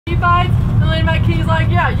Nephites? And then my key's like,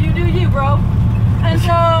 yeah, you do you, bro. And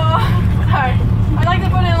so, sorry, I like to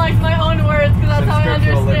put it in like my own words because that's how I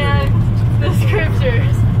understand the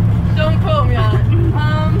scriptures. Don't quote me on it.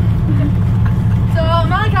 So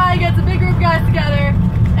Malachi gets a big group of guys together,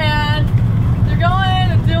 and they're going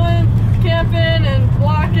and doing camping and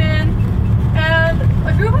walking, and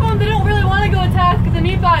a group of them, they don't really want to go attack the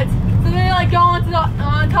Nephites, so they like go on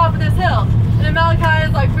top of this hill. And then Malachi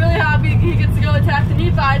is like really happy he gets to go attack the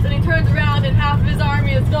Nephites, and he turns around and half of his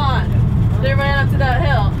army is gone. They ran up to that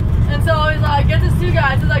hill. And so he's like, get these two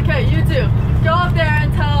guys, he's like, hey, you two, go up there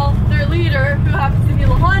and tell their leader, who happens to be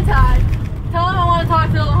Lahontai, tell him I want to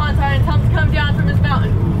talk to Lahontai and tell him to come down from his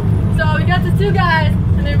mountain. So he gets the two guys,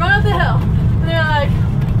 and they run up the hill, and they're like,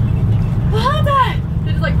 Lahontai!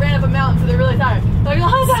 They just like ran up a mountain, so they're really tired. They're like,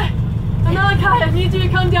 Lahontai! I'm Malachi, I need you to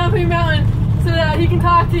come down from your mountain so that he can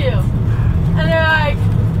talk to you. And they're like,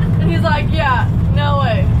 and he's like, yeah, no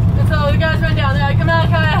way. And so the guys run down, they're like,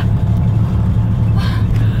 Malachi,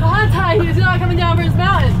 Lahontai, he's not coming down from his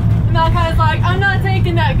mountain. And Malachi's like, I'm not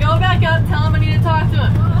taking that, go back up, tell him I need to talk to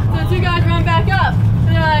him. So the two guys run back up,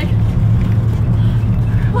 and they're like,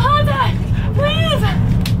 Lahontai, please,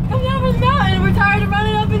 come down from the mountain, we're tired of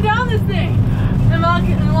running up and down this thing. And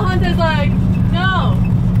Lahontai's like, no.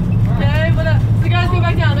 Okay, but so the guys go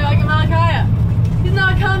back down, they're like, Malachi, he's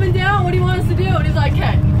not coming down, what do you want us to do? And he's like,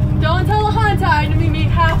 okay, don't tell Lahontai to meet me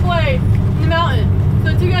halfway in the mountain.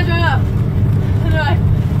 So the two guys run up, and they're like,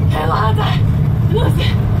 hey Lahontai, listen,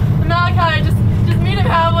 and Malachi, just meet him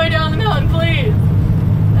halfway down the mountain, please.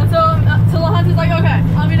 And so Lahontai's like, okay,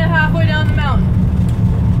 I'll meet him halfway down the mountain.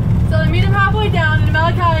 So they meet him halfway down, and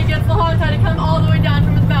Malachi gets Lahontai to come all the way down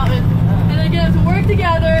from his mountain, and they get him to work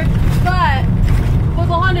together, but what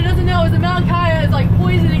Lahontai doesn't know is that Malachi is like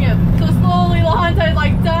poisoning him. So slowly Lahontai is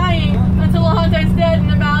like dying until Lahontai's dead, and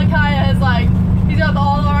then Malachi is like, he's got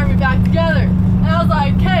all the army back together. And I was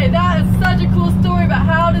like, okay, that is such a cool story, but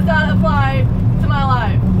how does that apply to my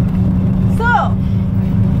life? So,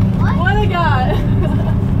 what I got,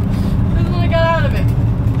 this is what I got out of it.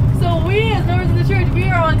 So we, as members of the church, we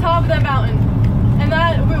are on top of that mountain. And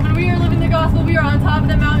that, when we are living the gospel, we are on top of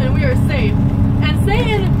that mountain and we are safe. And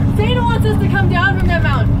Satan wants us to come down from that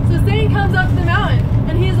mountain. So Satan comes up to the mountain,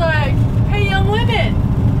 and he's like, hey young women,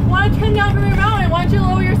 why don't you come down from your mountain? Why don't you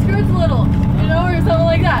lower your skirts a little? You know, or something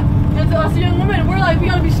like that. And so us young women, we're like, we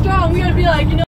gotta be strong, we gotta be like, you know,